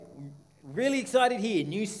Really excited here.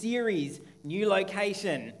 New series, new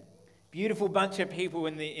location. Beautiful bunch of people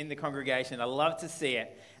in the congregation. I love to see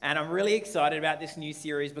it. And I'm really excited about this new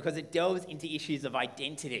series because it delves into issues of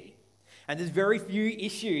identity. And there's very few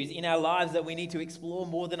issues in our lives that we need to explore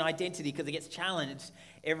more than identity because it gets challenged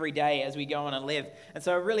every day as we go on and live. And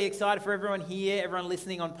so I'm really excited for everyone here, everyone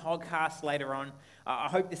listening on podcasts later on. I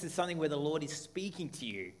hope this is something where the Lord is speaking to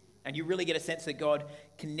you and you really get a sense that God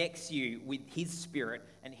connects you with His Spirit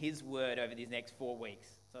and His Word over these next 4 weeks.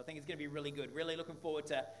 So I think it's going to be really good. Really looking forward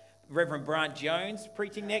to Reverend Brant Jones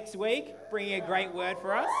preaching next week, bringing a great word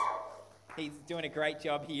for us. He's doing a great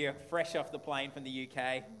job here, fresh off the plane from the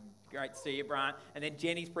UK. Great to see you, Brant. And then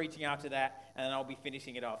Jenny's preaching after that, and then I'll be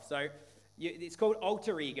finishing it off. So it's called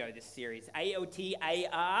Alter Ego, this series.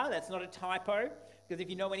 A-L-T-A-R, that's not a typo, because if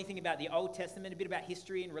you know anything about the Old Testament, a bit about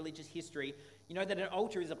history and religious history, you know that an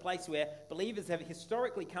altar is a place where believers have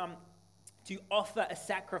historically come to offer a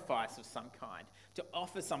sacrifice of some kind, to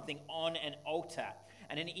offer something on an altar.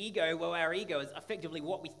 And an ego, well, our ego is effectively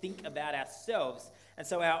what we think about ourselves. And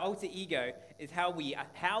so our alter ego is how we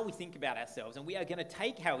think about ourselves. And we are going to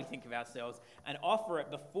take how we think of ourselves and offer it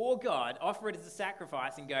before God, offer it as a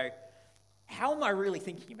sacrifice and go, how am I really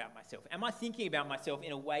thinking about myself? Am I thinking about myself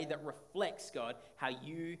in a way that reflects, God, how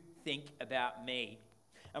you think about me?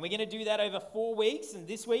 And we're going to do that over 4 weeks. And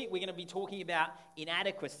this week, we're going to be talking about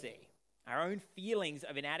inadequacy, our own feelings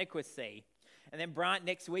of inadequacy. And then Brant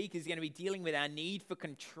next week is going to be dealing with our need for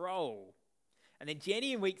control. And then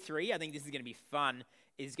Jenny in week 3, I think this is going to be fun,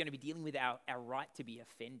 is going to be dealing with our right to be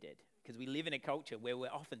offended. Because we live in a culture where we're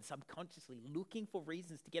often subconsciously looking for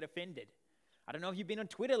reasons to get offended. I don't know if you've been on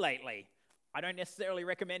Twitter lately. I don't necessarily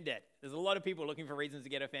recommend it. There's a lot of people looking for reasons to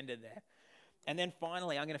get offended there. And then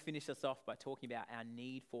finally, I'm going to finish us off by talking about our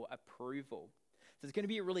need for approval. So it's going to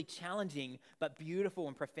be a really challenging but beautiful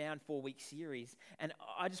and profound 4-week series. And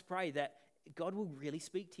I just pray that God will really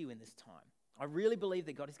speak to you in this time. I really believe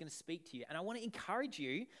that God is going to speak to you. And I want to encourage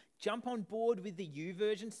you, jump on board with the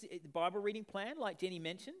YouVersion Bible reading plan like Jenny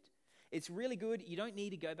mentioned. It's really good. You don't need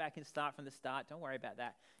to go back and start from the start. Don't worry about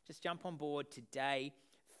that. Just jump on board today.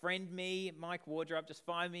 Friend me, Mike Wardrop, just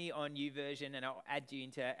find me on YouVersion and I'll add you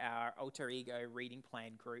into our Alter Ego reading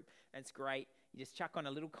plan group. And it's great. You just chuck on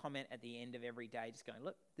a little comment at the end of every day, just going,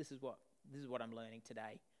 look, this is what I'm learning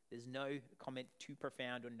today. There's no comment too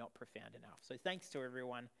profound or not profound enough. So thanks to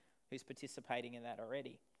everyone who's participating in that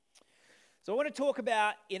already. So I want to talk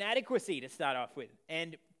about inadequacy to start off with.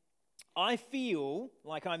 And I feel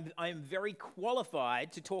like I'm very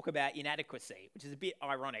qualified to talk about inadequacy, which is a bit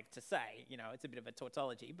ironic to say. You know, it's a bit of a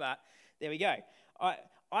tautology, but there we go.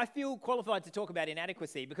 I feel qualified to talk about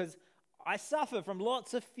inadequacy because I suffer from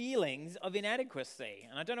lots of feelings of inadequacy.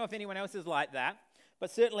 And I don't know if anyone else is like that,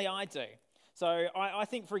 but certainly I do. So I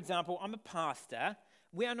think, for example, I'm a pastor.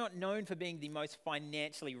 We are not known for being the most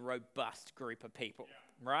financially robust group of people,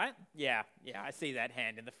 right? Yeah, I see that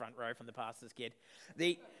hand in the front row from the pastor's kid.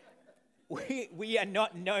 We are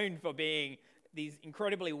not known for being these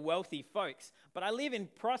incredibly wealthy folks, but I live in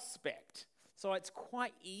Prospect, so it's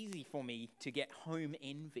quite easy for me to get home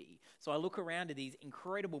envy. So I look around at these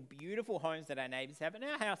incredible, beautiful homes that our neighbours have, and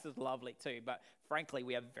our house is lovely too, but frankly,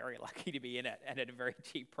 we are very lucky to be in it and at a very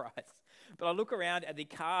cheap price. But I look around at the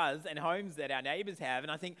cars and homes that our neighbours have,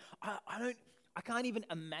 and I think, I can't even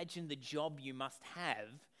imagine the job you must have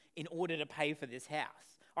in order to pay for this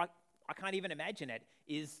house. I can't even imagine it.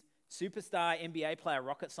 Is superstar NBA player,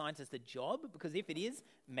 rocket scientist, a job? Because if it is,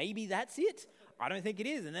 maybe that's it. I don't think it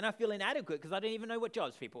is. And then I feel inadequate because I don't even know what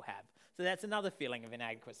jobs people have. So that's another feeling of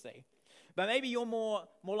inadequacy. But maybe you're more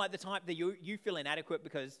like the type that you feel inadequate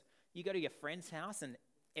because you go to your friend's house and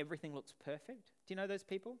everything looks perfect. Do you know those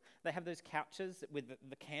people? They have those couches with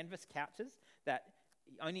the canvas couches that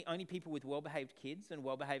only people with well-behaved kids and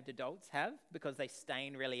well-behaved adults have because they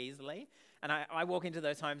stain really easily. And I walk into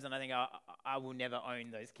those homes and I think, I will never own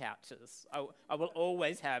those couches. I will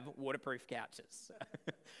always have waterproof couches.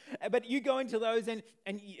 But you go into those and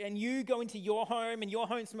you go into your home and your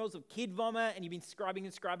home smells of kid vomit and you've been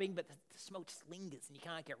scrubbing, but the smell just lingers and you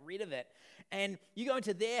can't get rid of it. And you go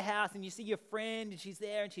into their house and you see your friend and she's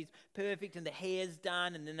there and she's perfect and the hair's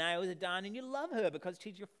done and the nails are done and you love her because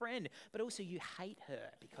she's your friend, but also you hate her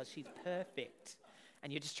because she's perfect.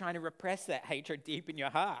 And you're just trying to repress that hatred deep in your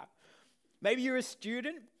heart. Maybe you're a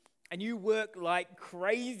student and you work like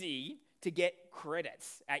crazy to get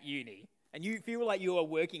credits at uni. And you feel like you are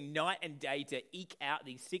working night and day to eke out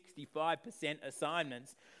these 65%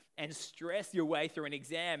 assignments and stress your way through an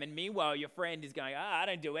exam. And meanwhile, your friend is going, I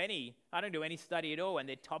don't do any study at all. And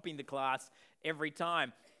they're topping the class every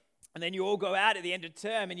time. And then you all go out at the end of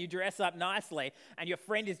term and you dress up nicely and your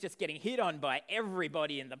friend is just getting hit on by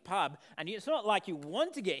everybody in the pub. And it's not like you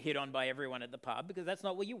want to get hit on by everyone at the pub, because that's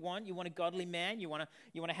not what you want. You want a godly man. You want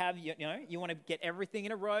to have, you want to get everything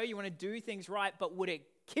in a row. You want to do things right. But would it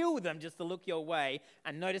kill them just to look your way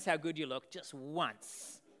and notice how good you look just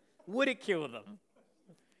once? Would it kill them?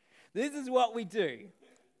 This is what we do.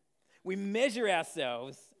 We measure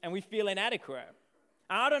ourselves and we feel inadequate.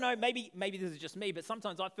 I don't know, maybe this is just me, but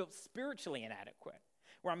sometimes I feel spiritually inadequate,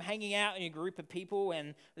 where I'm hanging out in a group of people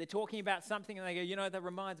and they're talking about something and they go, that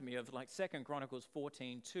reminds me of like 2 Chronicles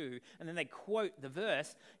 14:2, and then they quote the verse,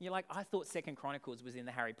 and you're like, I thought 2 Chronicles was in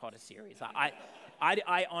the Harry Potter series.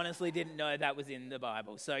 I honestly didn't know that was in the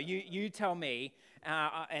Bible. So you tell me,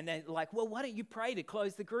 and they're like, well, why don't you pray to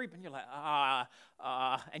close the group? And you're like,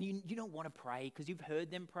 and you don't want to pray because you've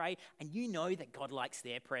heard them pray, and you know that God likes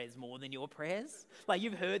their prayers more than your prayers. Like,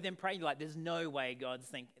 you've heard them pray, you're like, there's no way God's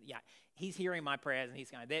thinking, he's hearing my prayers, and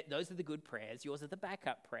he's going, those are the good prayers, yours are the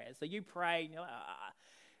backup prayers. So you pray, and you're like,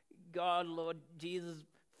 God, Lord, Jesus,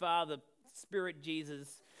 Father, Spirit,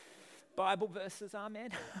 Jesus, Bible verses,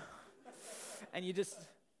 amen. And you're just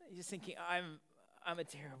thinking, I'm a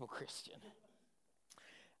terrible Christian.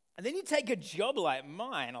 And then you take a job like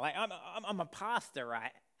mine, like I'm a pastor,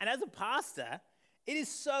 right? And as a pastor, it is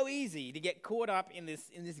so easy to get caught up in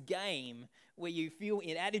this game where you feel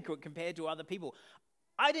inadequate compared to other people.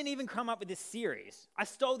 I didn't even come up with this series. I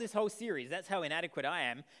stole this whole series. That's how inadequate I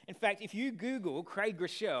am. In fact, if you Google Craig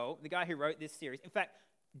Groeschel, the guy who wrote this series, in fact,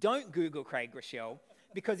 don't Google Craig Groeschel,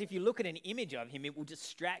 because if you look at an image of him, it will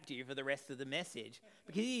distract you for the rest of the message.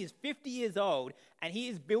 Because he is 50 years old, and he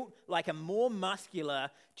is built like a more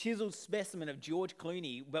muscular, chiseled specimen of George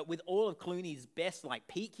Clooney, but with all of Clooney's best, like,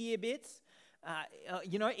 peakier bits.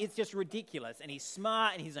 It's just ridiculous. And he's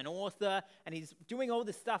smart, and he's an author, and he's doing all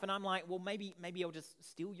this stuff. And I'm like, well, maybe I'll just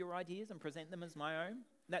steal your ideas and present them as my own.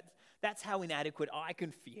 That's how inadequate I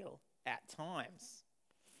can feel at times.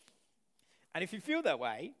 And if you feel that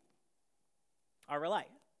way, I relate.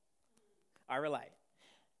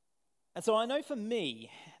 And so I know for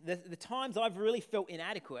me, the times I've really felt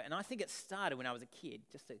inadequate, and I think it started when I was a kid,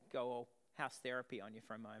 just to go all house therapy on you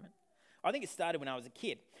for a moment. I think it started when I was a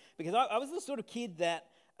kid, because I was the sort of kid that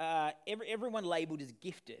everyone labelled as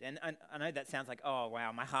gifted. And I know that sounds like, oh,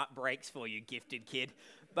 wow, my heart breaks for you, gifted kid.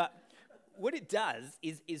 But what it does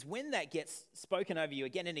is when that gets spoken over you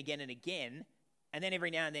again and again and again, and then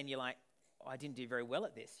every now and then you're like, I didn't do very well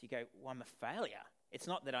at this. You go, well, I'm a failure. It's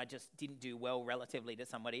not that I just didn't do well relatively to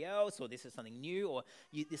somebody else, or this is something new, or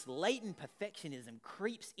this latent perfectionism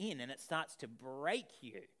creeps in and it starts to break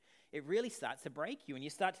you. It really starts to break you, and you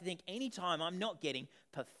start to think, anytime I'm not getting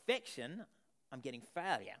perfection, I'm getting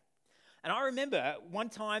failure. And I remember one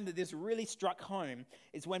time that this really struck home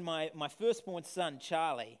is when my firstborn son,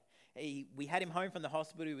 Charlie, we had him home from the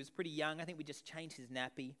hospital. He was pretty young. I think we just changed his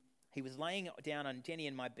nappy. He was laying down on Jenny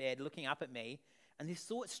in my bed, looking up at me, and this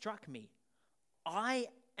thought struck me. I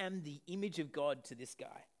am the image of God to this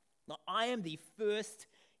guy. Now, I am the first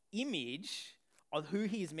image of who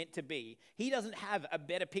he is meant to be. He doesn't have a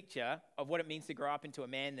better picture of what it means to grow up into a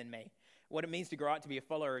man than me, what it means to grow up to be a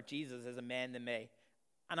follower of Jesus as a man than me.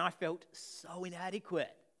 And I felt so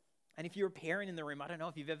inadequate. And if you're a parent in the room, I don't know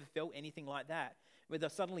if you've ever felt anything like that, where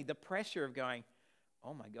suddenly the pressure of going,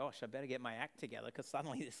 oh my gosh, I better get my act together, because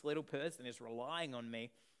suddenly this little person is relying on me.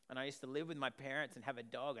 And I used to live with my parents and have a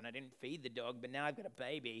dog, and I didn't feed the dog, but now I've got a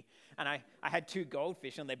baby. And I had 2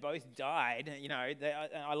 goldfish, and they both died.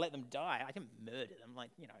 I let them die. I didn't murder them,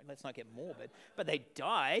 let's not get morbid. But they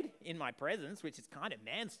died in my presence, which is kind of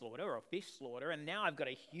manslaughter or fish slaughter. And now I've got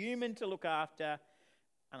a human to look after,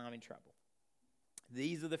 and I'm in trouble.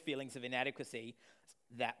 These are the feelings of inadequacy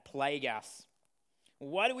that plague us.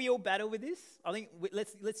 Why do we all battle with this? I think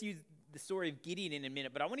let's use the story of Gideon in a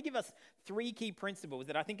minute, but I want to give us 3 key principles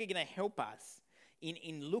that I think are going to help us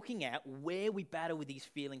in looking at where we battle with these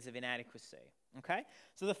feelings of inadequacy. Okay?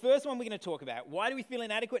 So the first one we're going to talk about, why do we feel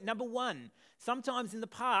inadequate? Number 1, sometimes in the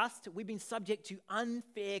past, we've been subject to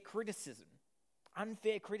unfair criticism.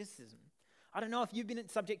 Unfair criticism. I don't know if you've been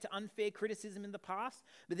subject to unfair criticism in the past,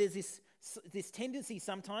 but there's this tendency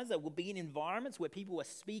sometimes that we'll be in environments where people are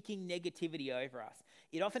speaking negativity over us.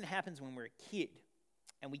 It often happens when we're a kid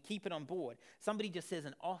and we keep it on board. Somebody just says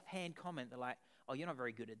an offhand comment. They're like, oh, you're not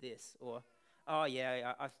very good at this. Or, oh,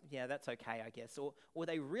 yeah, that's okay, I guess. Or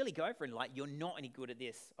they really go for it, like, you're not any good at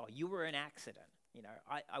this. Oh, you were an accident.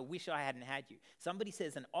 I wish I hadn't had you. Somebody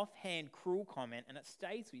says an offhand cruel comment and it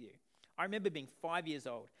stays with you. I remember being 5 years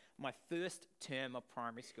old, my first term of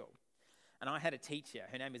primary school. And I had a teacher,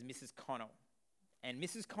 her name was Mrs. Connell. And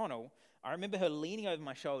Mrs. Connell, I remember her leaning over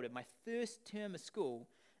my shoulder, my first term of school,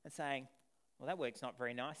 and saying, well, that work's not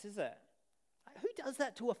very nice, is it? Who does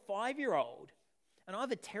that to a 5-year-old? And I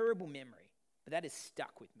have a terrible memory, but that has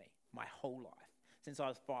stuck with me my whole life, since I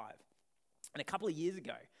was 5. And a couple of years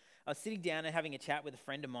ago, I was sitting down and having a chat with a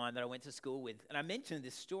friend of mine that I went to school with, and I mentioned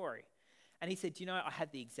this story. And he said, I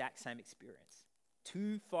had the exact same experience.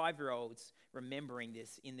 2 5-year-olds remembering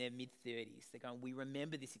this in their mid-30s. They're going, we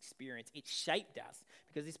remember this experience. It shaped us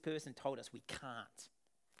because this person told us we can't.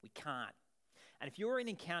 We can't. And if you're an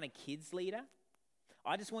Encounter Kids leader,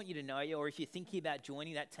 I just want you to know, or if you're thinking about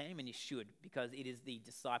joining that team, and you should, because it is the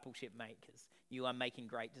discipleship makers. You are making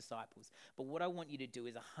great disciples. But what I want you to do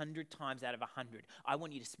is 100 times out of 100, I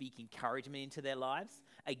want you to speak encouragement into their lives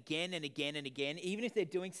again and again and again, even if they're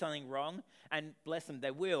doing something wrong, and bless them,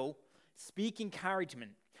 they will. Speak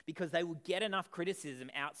encouragement, because they will get enough criticism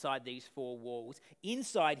outside these 4 walls.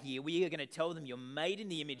 Inside here, we are going to tell them you're made in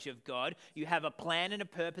the image of God. You have a plan and a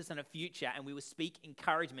purpose and a future, and we will speak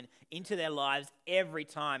encouragement into their lives every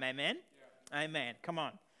time. Amen? Yeah. Amen. Come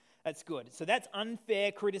on. That's good. So that's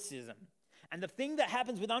unfair criticism. And the thing that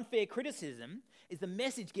happens with unfair criticism is the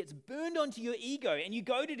message gets burned onto your ego, and you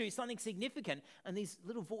go to do something significant, and these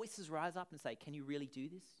little voices rise up and say, can you really do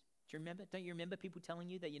this? Do you remember? Don't you remember people telling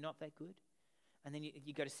you that you're not that good? And then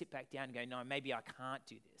you got to sit back down and go, no, maybe I can't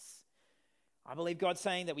do this. I believe God's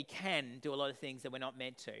saying that we can do a lot of things that we're not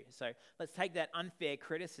meant to. So let's take that unfair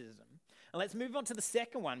criticism. And let's move on to the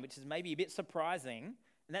second one, which is maybe a bit surprising,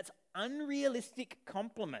 and that's unrealistic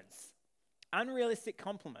compliments. Unrealistic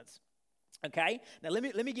compliments. Okay? Now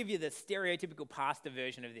let me give you the stereotypical pastor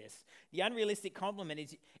version of this. The unrealistic compliment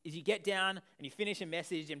is you get down and you finish a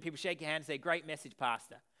message and people shake your hand and say, great message,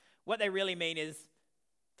 pastor. What they really mean is,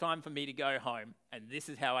 time for me to go home, and this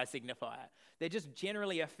is how I signify it. They're just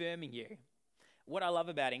generally affirming you. What I love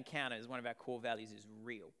about Encounter is one of our core values is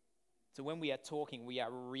real. So when we are talking, we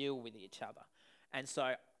are real with each other. And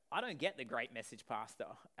so I don't get the great message, pastor,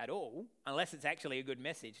 at all, unless it's actually a good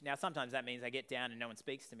message. Now, sometimes that means I get down and no one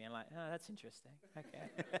speaks to me. I'm like, oh, that's interesting.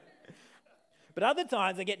 Okay. But other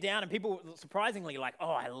times I get down and people surprisingly like,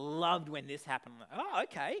 oh, I loved when this happened. I'm like, oh,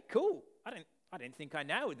 okay, cool. I didn't think I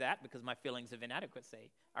nailed that, because my feelings of inadequacy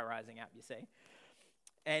are rising up, you see.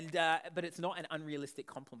 And but it's not an unrealistic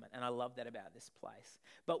compliment, and I love that about this place.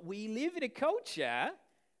 But we live in a culture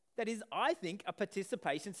that is, I think, a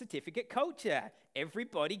participation certificate culture.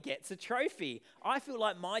 Everybody gets a trophy. I feel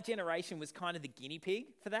like my generation was kind of the guinea pig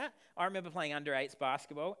for that. I remember playing under-8s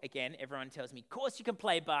basketball. Again, everyone tells me, of course you can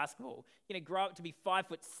play basketball. You're going to grow up to be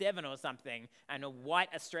 5'7" or something, and a white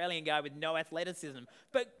Australian guy with no athleticism.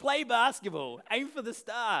 But play basketball. Aim for the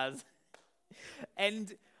stars.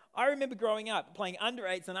 And I remember growing up playing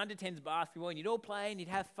under-8s and under-10s basketball, and you'd all play and you'd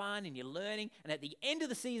have fun and you're learning. And at the end of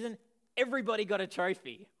the season, everybody got a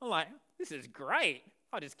trophy. I'm like, this is great.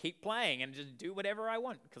 I'll just keep playing and just do whatever I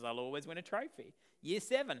want, because I'll always win a trophy. Year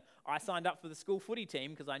 7, I signed up for the school footy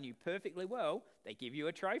team because I knew perfectly well they give you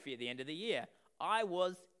a trophy at the end of the year. I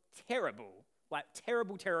was terrible. Like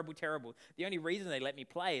terrible. The only reason they let me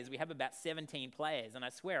play is we have about 17 players, and I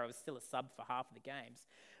swear I was still a sub for half of the games.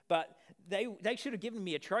 But they should have given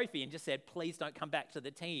me a trophy and just said, please don't come back to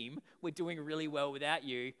the team. We're doing really well without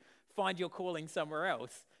you. Find your calling somewhere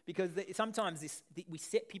else. Because sometimes we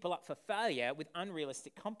set people up for failure with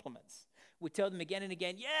unrealistic compliments. We tell them again and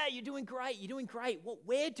again, yeah, you're doing great. What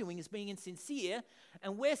we're doing is being insincere,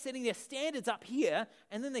 and we're setting their standards up here,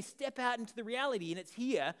 and then they step out into the reality and it's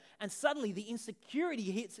here, and suddenly the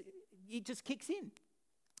insecurity it just kicks in.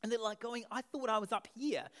 And they're like going, I thought I was up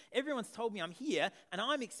here. Everyone's told me I'm here, and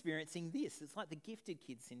I'm experiencing this. It's like the gifted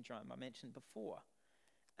kid syndrome I mentioned before.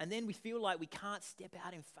 And then we feel like we can't step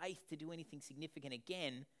out in faith to do anything significant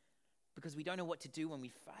again because we don't know what to do when we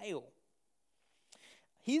fail.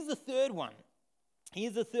 Here's the third one,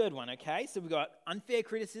 okay? So we've got unfair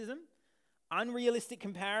criticism, unrealistic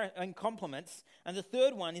compliments, and the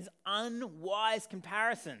third one is unwise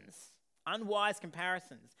comparisons. Unwise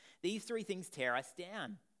comparisons. These 3 things tear us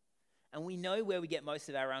down. And we know where we get most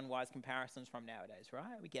of our unwise comparisons from nowadays,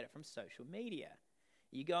 right? We get it from social media.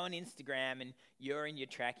 You go on Instagram and you're in your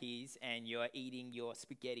trackies and you're eating your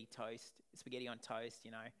spaghetti on toast,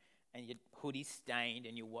 and your hoodie's stained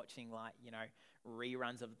and you're watching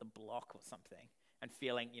reruns of The Block or something and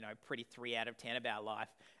feeling, pretty 3 out of 10 about life.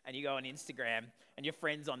 And you go on Instagram and your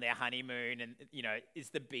friend's on their honeymoon and, it's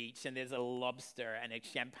the beach and there's a lobster and a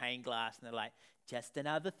champagne glass and they're like, just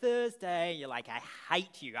another Thursday. You're like, I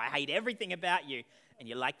hate you. I hate everything about you. And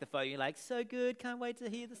you like the photo. You're like, so good. Can't wait to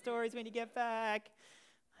hear the stories when you get back.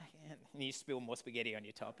 And you spill more spaghetti on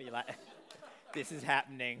your top. You're like, this is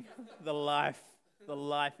happening. The life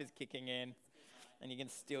is kicking in. And you can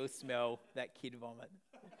still smell that kid vomit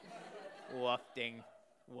wafting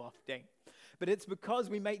wafting. But it's because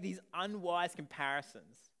we make these unwise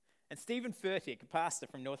comparisons. And Stephen Furtick, a pastor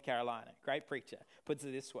from North Carolina, great preacher, puts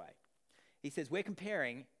it this way. He says, we're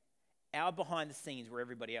comparing our behind the scenes with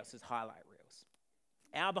everybody else's highlight reels.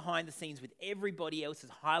 Our behind the scenes with everybody else's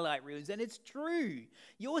highlight reels. And it's true.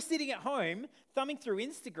 You're sitting at home thumbing through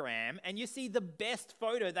Instagram and you see the best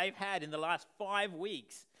photo they've had in the last 5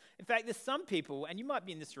 weeks. In fact, there's some people, and you might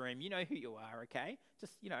be in this room, you know who you are, okay?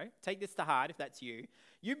 Just, take this to heart if that's you.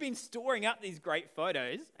 You've been storing up these great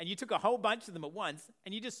photos and you took a whole bunch of them at once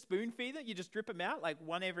and you just spoon feed it, you just drip them out like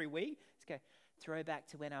one every week. Just go, throwback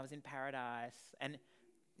to when I was in paradise. And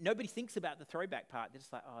nobody thinks about the throwback part. They're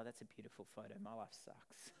just like, oh, that's a beautiful photo. My life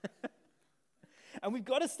sucks. And we've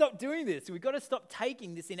got to stop doing this. We've got to stop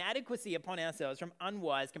taking this inadequacy upon ourselves from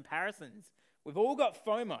unwise comparisons. We've all got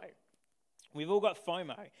FOMO.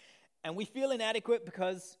 And we feel inadequate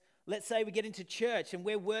because, let's say we get into church and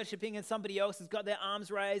we're worshiping and somebody else has got their arms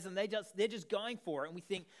raised and they're just going for it. And we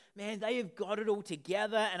think, man, they have got it all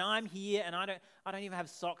together and I'm here and I don't even have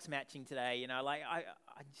socks matching today. I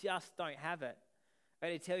just don't have it. But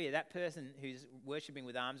I tell you, that person who's worshiping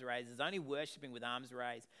with arms raised is only worshiping with arms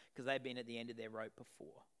raised because they've been at the end of their rope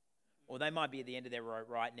before. Or they might be at the end of their rope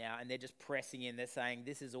right now and they're just pressing in. They're saying,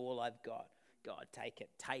 this is all I've got. God, take it,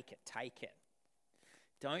 take it, take it.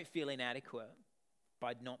 Don't feel inadequate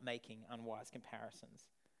by not making unwise comparisons.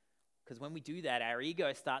 Because when we do that, our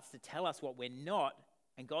ego starts to tell us what we're not,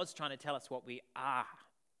 and God's trying to tell us what we are.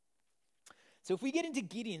 So if we get into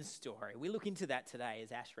Gideon's story, we look into that today,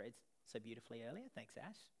 as Ash read so beautifully earlier. Thanks,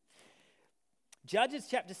 Ash. Judges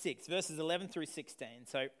chapter 6, verses 11 through 16.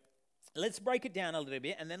 So let's break it down a little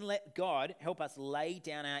bit and then let God help us lay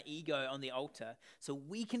down our ego on the altar so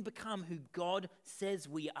we can become who God says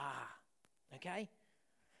we are. Okay?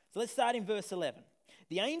 So let's start in verse 11.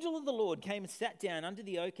 The angel of the Lord came and sat down under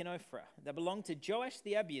the oak in Ophrah that belonged to Joash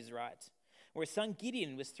the Abiezrite, where his son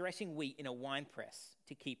Gideon was threshing wheat in a winepress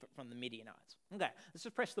to keep it from the Midianites. Okay, let's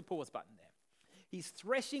just press the pause button there. He's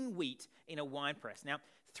threshing wheat in a winepress. Now,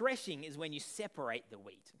 threshing is when you separate the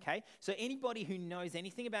wheat, okay? So anybody who knows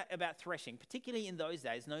anything about threshing, particularly in those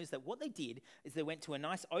days, knows that what they did is they went to a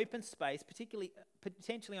nice open space,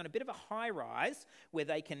 potentially on a bit of a high rise, where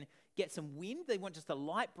they can get some wind. They want just a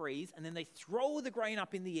light breeze, and then they throw the grain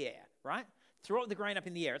up in the air, right? Throw the grain up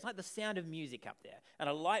in the air. It's like the sound of music up there, and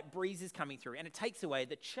a light breeze is coming through, and it takes away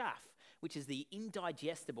the chaff, which is the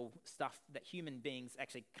indigestible stuff that human beings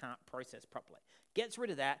actually can't process properly. Gets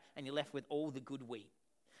rid of that, and you're left with all the good wheat.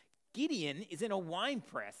 Gideon is in a wine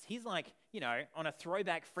press. He's like, on a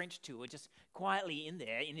throwback French tour, just quietly in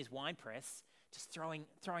there in his wine press, just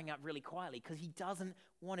throwing up really quietly because he doesn't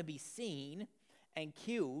want to be seen and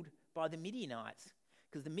killed by the Midianites.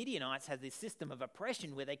 Because the Midianites had this system of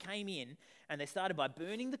oppression where they came in and they started by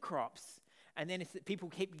burning the crops. And then if people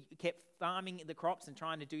kept farming the crops and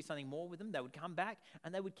trying to do something more with them, they would come back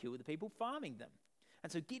and they would kill the people farming them.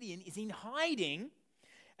 And so Gideon is in hiding,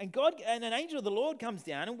 and an angel of the Lord comes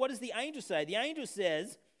down. And what does the angel say? The angel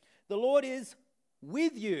says, the Lord is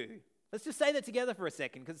with you. Let's just say that together for a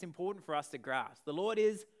second because it's important for us to grasp. The Lord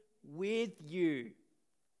is with you.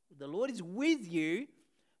 The Lord is with you,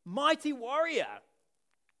 mighty warrior.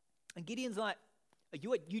 And Gideon's like,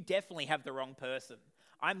 you definitely have the wrong person.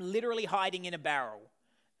 I'm literally hiding in a barrel.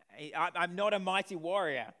 I'm not a mighty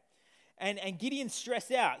warrior. And Gideon's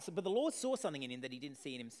stressed out. But the Lord saw something in him that he didn't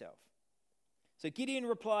see in himself. So Gideon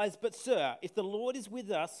replies, but sir, if the Lord is with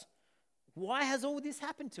us, why has all this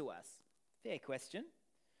happened to us? Fair question.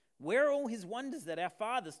 Where are all his wonders that our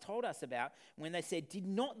fathers told us about when they said, did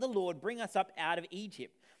not the Lord bring us up out of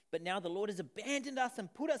Egypt? But now the Lord has abandoned us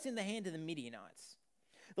and put us in the hand of the Midianites.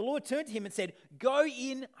 The Lord turned to him and said, go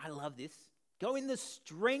in, I love this, go in the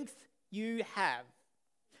strength you have.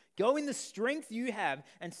 Go in the strength you have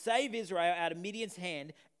and save Israel out of Midian's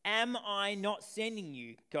hand. Am I not sending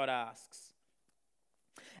you? God asks.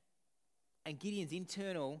 And Gideon's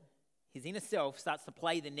his inner self starts to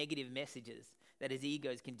play the negative messages that his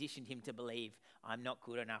ego's conditioned him to believe. I'm not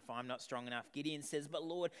good enough. I'm not strong enough. Gideon says, but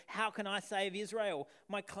Lord, how can I save Israel?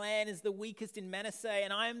 My clan is the weakest in Manasseh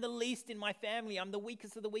and I am the least in my family. I'm the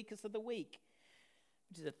weakest of the weakest of the weak.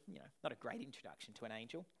 Which is not a great introduction to an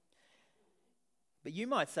angel. But you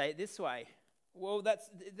might say it this way. Well,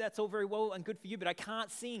 that's all very well and good for you, but I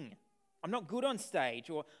can't sing. I'm not good on stage,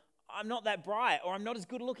 or I'm not that bright, or I'm not as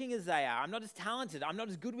good looking as they are. I'm not as talented. I'm not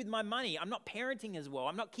as good with my money. I'm not parenting as well.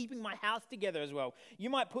 I'm not keeping my house together as well. You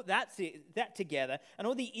might put that together, and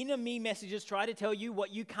all the inner me messages try to tell you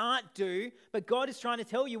what you can't do, but God is trying to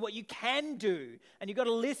tell you what you can do, and you've got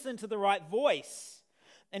to listen to the right voice.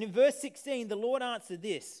 And in verse 16, the Lord answered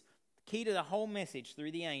this, key to the whole message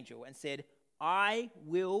through the angel, and said, I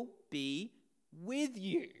will be with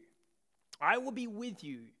you. I will be with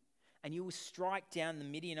you, and you will strike down the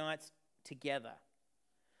Midianites together.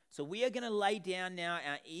 So we are going to lay down now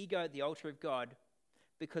our ego at the altar of God,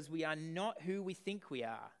 because we are not who we think we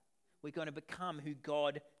are. We're going to become who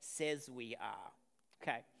God says we are.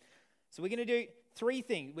 Okay, so we're going to do three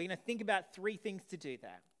things. We're going to think about three things to do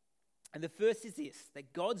that. And the first is this,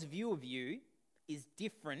 that God's view of you is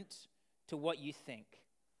different to what you think.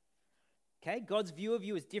 Okay, God's view of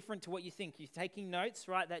you is different to what you think. You're taking notes,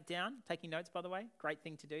 write that down. Taking notes, by the way, great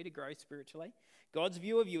thing to do to grow spiritually. God's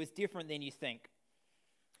view of you is different than you think.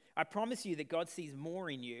 I promise you that God sees more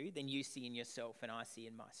in you than you see in yourself and I see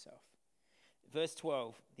in myself. Verse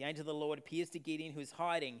 12, the angel of the Lord appears to Gideon, who is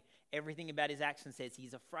hiding. Everything about his action says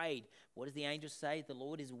he's afraid. What does the angel say? The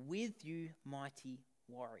Lord is with you, mighty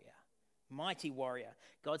warrior. Mighty warrior.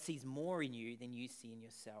 God sees more in you than you see in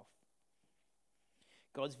yourself.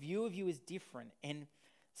 God's view of you is different. And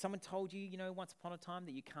someone told you, once upon a time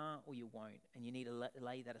that you can't or you won't, and you need to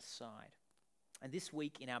lay that aside. And this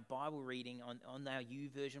week in our Bible reading on our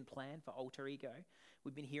YouVersion plan for alter ego,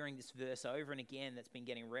 we've been hearing this verse over and again that's been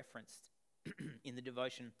getting referenced in the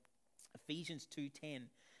devotion, Ephesians 2:10,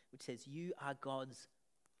 which says, you are God's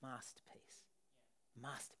masterpiece.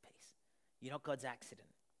 Masterpiece. You're not God's accident.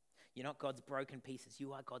 You're not God's broken pieces.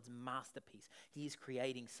 You are God's masterpiece. He is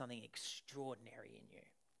creating something extraordinary in you.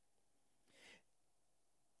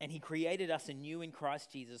 And he created us anew in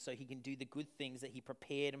Christ Jesus so he can do the good things that he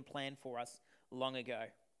prepared and planned for us long ago.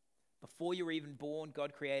 Before you were even born,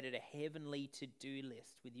 God created a heavenly to-do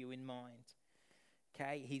list with you in mind.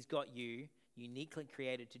 Okay, he's got you uniquely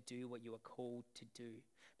created to do what you are called to do.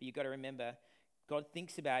 But you've got to remember, God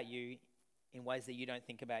thinks about you in ways that you don't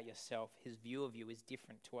think about yourself. His view of you is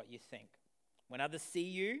different to what you think. When others see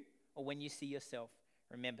you or when you see yourself,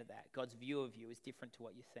 remember that. God's view of you is different to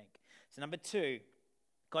what you think. So number two,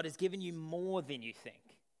 God has given you more than you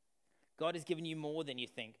think. God has given you more than you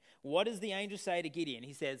think. What does the angel say to Gideon?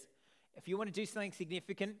 He says, if you want to do something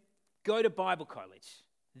significant, go to Bible college.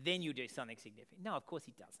 Then you'll do something significant. No, of course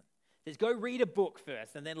he doesn't. He says, go read a book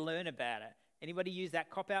first and then learn about it. Anybody use that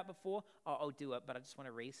cop-out before? Oh, I'll do it, but I just want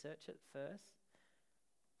to research it first.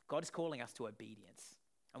 God is calling us to obedience.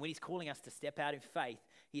 And when he's calling us to step out in faith,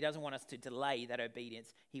 he doesn't want us to delay that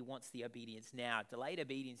obedience. He wants the obedience now. Delayed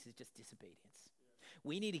obedience is just disobedience.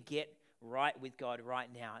 We need to get right with God right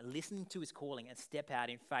now, listen to his calling and step out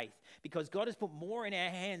in faith, because God has put more in our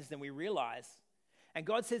hands than we realize. And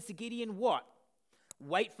God says to Gideon, what?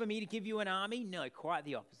 Wait for me to give you an army? No, quite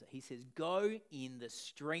the opposite. He says, go in the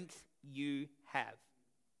strength you have.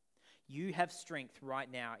 You have strength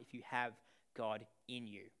right now if you have God in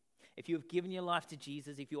you. If you have given your life to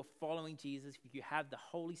Jesus, if you're following Jesus, if you have the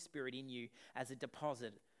Holy Spirit in you as a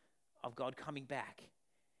deposit of God coming back,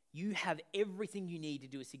 you have everything you need to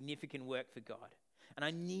do a significant work for God. And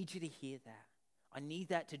I need you to hear that. I need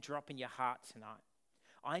that to drop in your heart tonight.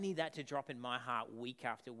 I need that to drop in my heart week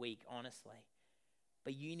after week, honestly.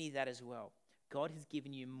 But you need that as well. God has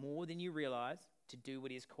given you more than you realize to do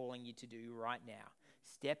what he's calling you to do right now.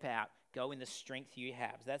 Step out, go in the strength you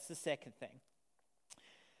have. So that's the second thing.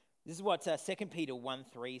 This is what 2 Peter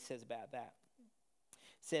 1:3 says about that.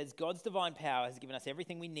 It says, God's divine power has given us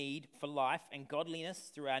everything we need for life and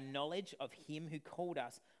godliness through our knowledge of him who called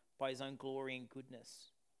us by his own glory and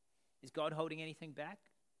goodness. Is God holding anything back?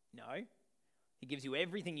 No. He gives you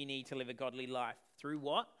everything you need to live a godly life. Through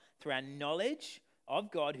what? Through our knowledge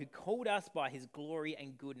of God who called us by his glory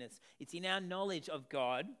and goodness. It's in our knowledge of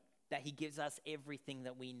God that he gives us everything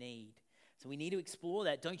that we need. So we need to explore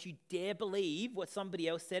that. Don't you dare believe what somebody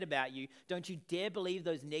else said about you. Don't you dare believe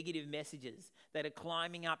those negative messages that are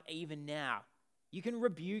climbing up even now. You can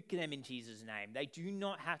rebuke them in Jesus' name. They do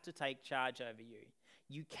not have to take charge over you.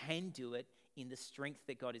 You can do it in the strength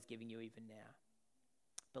that God is giving you even now.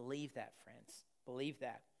 Believe that, friends. Believe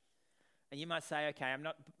that. And you might say, okay,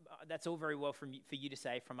 that's all very well for you to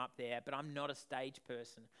say from up there, but I'm not a stage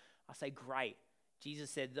person. I say, great. Jesus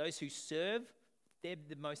said, those who serve, they're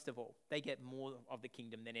the most of all. They get more of the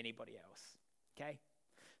kingdom than anybody else, okay?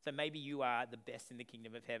 So maybe you are the best in the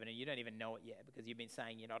kingdom of heaven and you don't even know it yet because you've been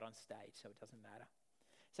saying you're not on stage, so it doesn't matter.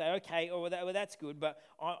 So, okay, that's good, but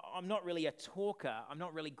I'm not really a talker. I'm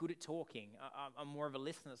not really good at talking. I'm more of a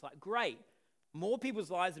listener. It's like, great. More people's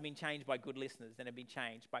lives have been changed by good listeners than have been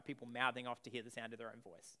changed by people mouthing off to hear the sound of their own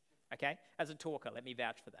voice. Okay? As a talker, let me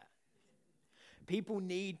vouch for that. People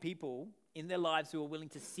need people in their lives who are willing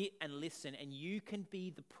to sit and listen, and you can be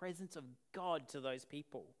the presence of God to those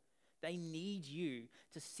people. They need you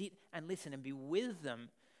to sit and listen and be with them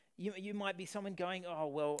You might be someone going, oh,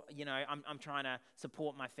 well, I'm trying to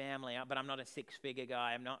support my family, but I'm not a six-figure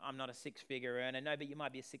guy. I'm not a six-figure earner. No, but you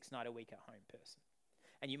might be a 6-night-a-week-at-home person.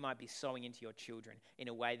 And you might be sowing into your children in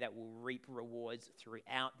a way that will reap rewards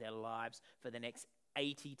throughout their lives for the next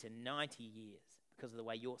 80 to 90 years because of the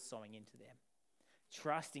way you're sowing into them.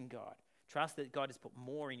 Trust in God. Trust that God has put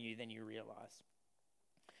more in you than you realize.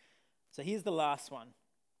 So here's the last one,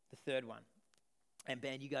 the third one. And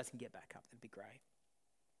Ben, you guys can get back up. That'd be great.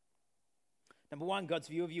 Number one, God's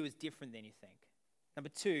view of you is different than you think. Number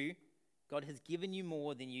two, God has given you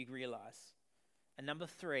more than you realize. And number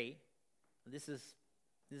three, this is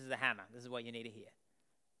the hammer. This is what you need to hear.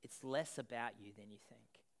 It's less about you than you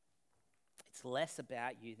think. It's less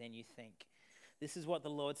about you than you think. This is what the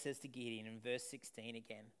Lord says to Gideon in verse 16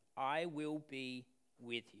 again. I will be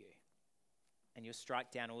with you, and you'll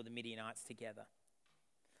strike down all the Midianites together.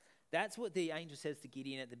 That's what the angel says to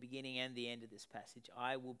Gideon at the beginning and the end of this passage.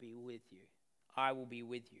 I will be with you. I will be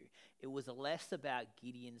with you. It was less about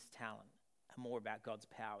Gideon's talent and more about God's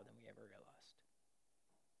power than we ever realized.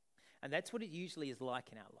 And that's what it usually is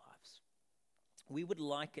like in our lives. We would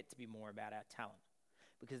like it to be more about our talent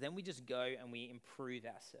because then we just go and we improve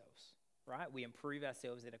ourselves, right? We improve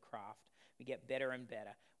ourselves at a craft. We get better and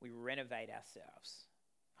better. We renovate ourselves.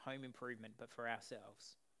 Home improvement, but for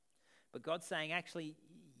ourselves. But God's saying, actually,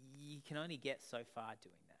 you can only get so far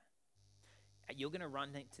doing that. You're going to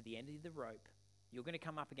run to the end of the rope. You're going to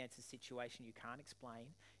come up against a situation you can't explain,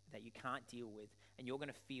 that you can't deal with, and you're going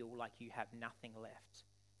to feel like you have nothing left.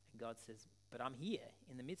 And God says, but I'm here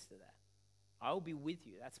in the midst of that. I will be with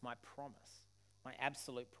you. That's my promise, my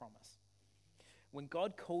absolute promise. When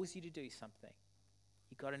God calls you to do something,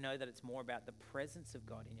 you've got to know that it's more about the presence of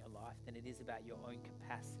God in your life than it is about your own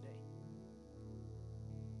capacity.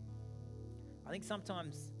 I think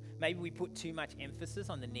sometimes maybe we put too much emphasis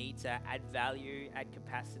on the need to add value, add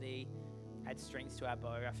capacity, add strings to our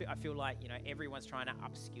bow. I feel like, everyone's trying to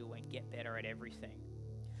upskill and get better at everything.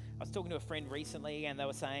 I was talking to a friend recently and they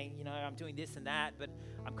were saying, I'm doing this and that, but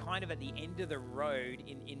I'm kind of at the end of the road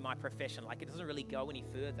in my profession. Like it doesn't really go any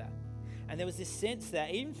further. And there was this sense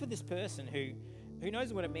that even for this person who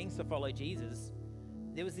knows what it means to follow Jesus,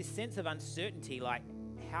 there was this sense of uncertainty, like,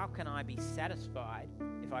 how can I be satisfied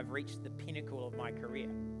if I've reached the pinnacle of my career?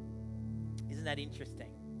 Isn't that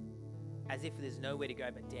interesting? As if there's nowhere to go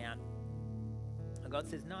but down. And God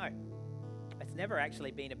says, no, it's never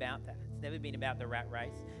actually been about that. It's never been about the rat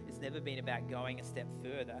race. It's never been about going a step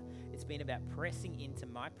further. It's been about pressing into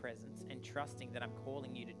my presence and trusting that I'm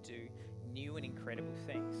calling you to do new and incredible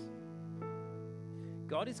things.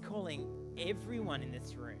 God is calling everyone in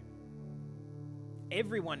this room,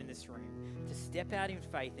 to step out in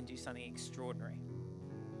faith and do something extraordinary.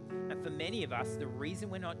 And for many of us, the reason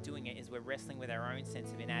we're not doing it is we're wrestling with our own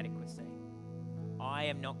sense of inadequacy. I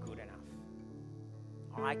am not good enough.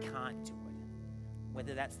 I can't do it.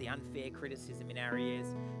 Whether that's the unfair criticism in our ears,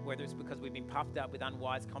 whether it's because we've been puffed up with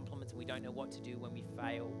unwise compliments and we don't know what to do when we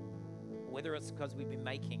fail, or whether it's because we've been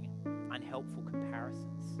making unhelpful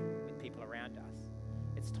comparisons with people around us.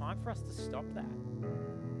 It's time for us to stop that.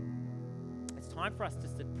 It's time for us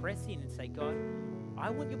just to press in and say, God, I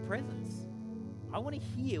want your presence. I want to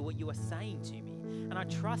hear what you are saying to me. And I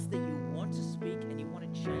trust that you want to speak and you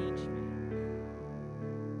want to change me.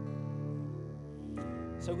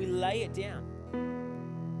 So we lay it down.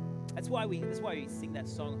 That's why we sing that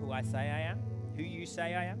song, Who I Say I Am. Who you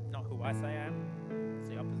say I am, not who I say I am. It's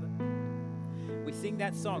the opposite. We sing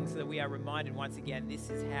that song so that we are reminded once again, this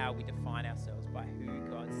is how we define ourselves, by who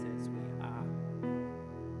God says we are.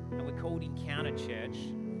 And we're called Encounter Church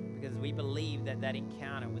because we believe that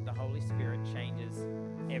encounter with the Holy Spirit changes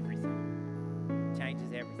everything. It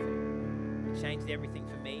changes everything. It changed everything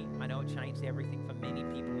for me. I know it changed everything for many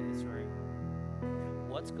people in this room.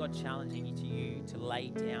 What's God challenging you to lay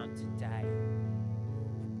down today?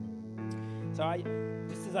 So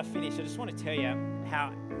just as I finish, I just want to tell you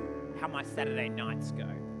how my Saturday nights go.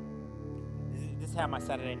 This is how my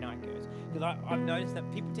Saturday night goes. Because I've noticed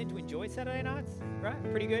that people tend to enjoy Saturday nights, right?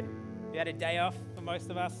 Pretty good. You had a day off for most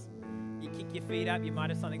of us. You kick your feet up, you might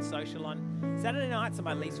have something social on. Saturday nights are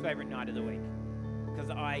my least favourite night of the week because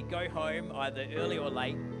I go home either early or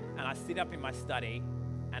late and I sit up in my study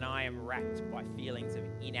and I am racked by feelings of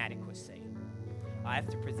inadequacy. I have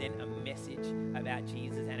to present a message about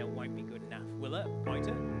Jesus and it won't be good enough. Will it? Won't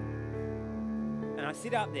it? And I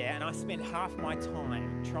sit up there and I spend half my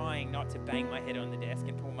time trying not to bang my head on the desk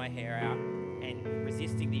and pull my hair out and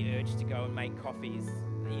resisting the urge to go and make coffees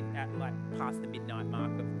past the midnight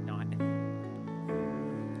mark of night.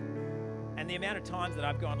 And the amount of times that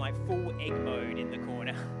I've gone full egg mode in the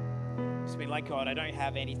corner, just been like, God, I don't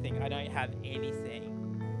have anything.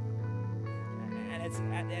 And it's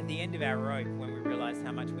at the end of our rope when we realize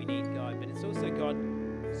how much we need God. But it's also God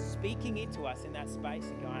speaking into us in that space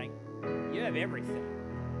and going, you have everything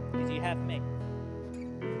because you have me.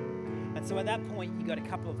 And so at that point, you got a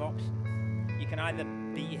couple of options. You can either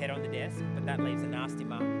beat your head on the desk, but that leaves a nasty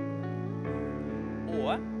mark.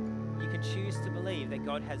 Or you can choose to believe that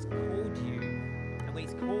God has called you, and when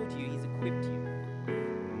He's called you, He's equipped you.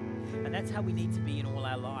 And that's how we need to be in all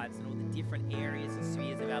our lives, in all the different areas and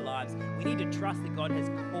spheres of our lives. We need to trust that God has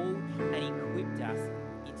called and equipped us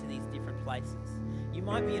into these different places. You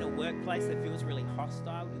might be in a workplace that feels really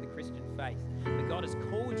hostile to the Christian faith, but God has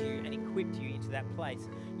called you and equipped you into that place.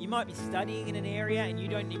 You might be studying in an area and you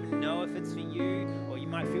don't even know if it's for you, or you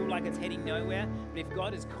might feel like it's heading nowhere, but if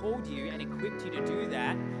God has called you and equipped you to do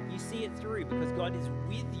that, you see it through because God is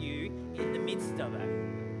with you in the midst of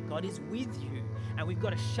it. God is with you, and we've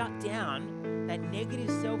got to shut down that negative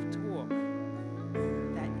self-talk,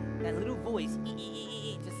 that little voice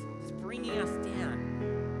just bringing us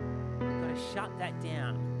down. We've got to shut that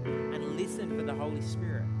down and listen for the Holy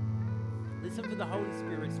Spirit. Listen for the Holy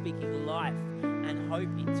Spirit speaking life and hope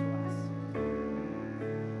into us.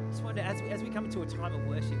 I just wonder, as we come into a time of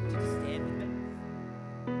worship, would you just stand with me?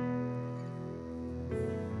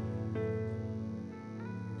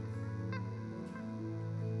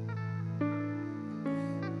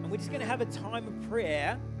 We're just going to have a time of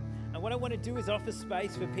prayer, and what I want to do is offer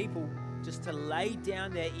space for people just to lay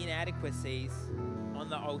down their inadequacies on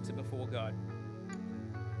the altar before God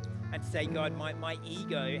and to say, God, my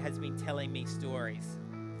ego has been telling me stories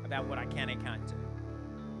about what I can and can't do.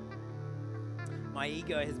 My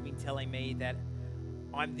ego has been telling me that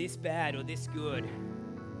I'm this bad or this good,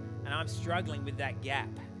 and I'm struggling with that gap.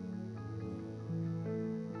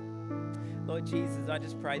 Lord Jesus, I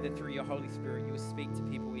just pray that through your Holy Spirit, you will speak to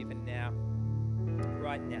people even now,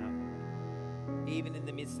 right now, even in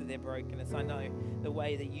the midst of their brokenness. I know the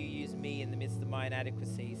way that you use me in the midst of my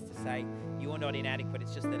inadequacies to say, you're not inadequate,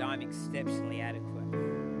 it's just that I'm exceptionally adequate.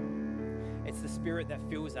 It's the Spirit that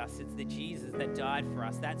fills us. It's the Jesus that died for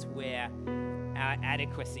us. That's where our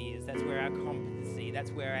adequacy is. That's where our competency,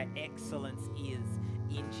 that's where our excellence is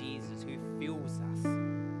in Jesus, who fills us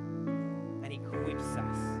and equips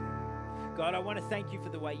us. God, I want to thank you for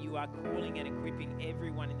the way you are calling and equipping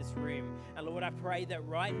everyone in this room. And Lord, I pray that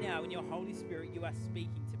right now in your Holy Spirit, you are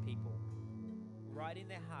speaking to people right in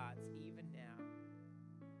their hearts, even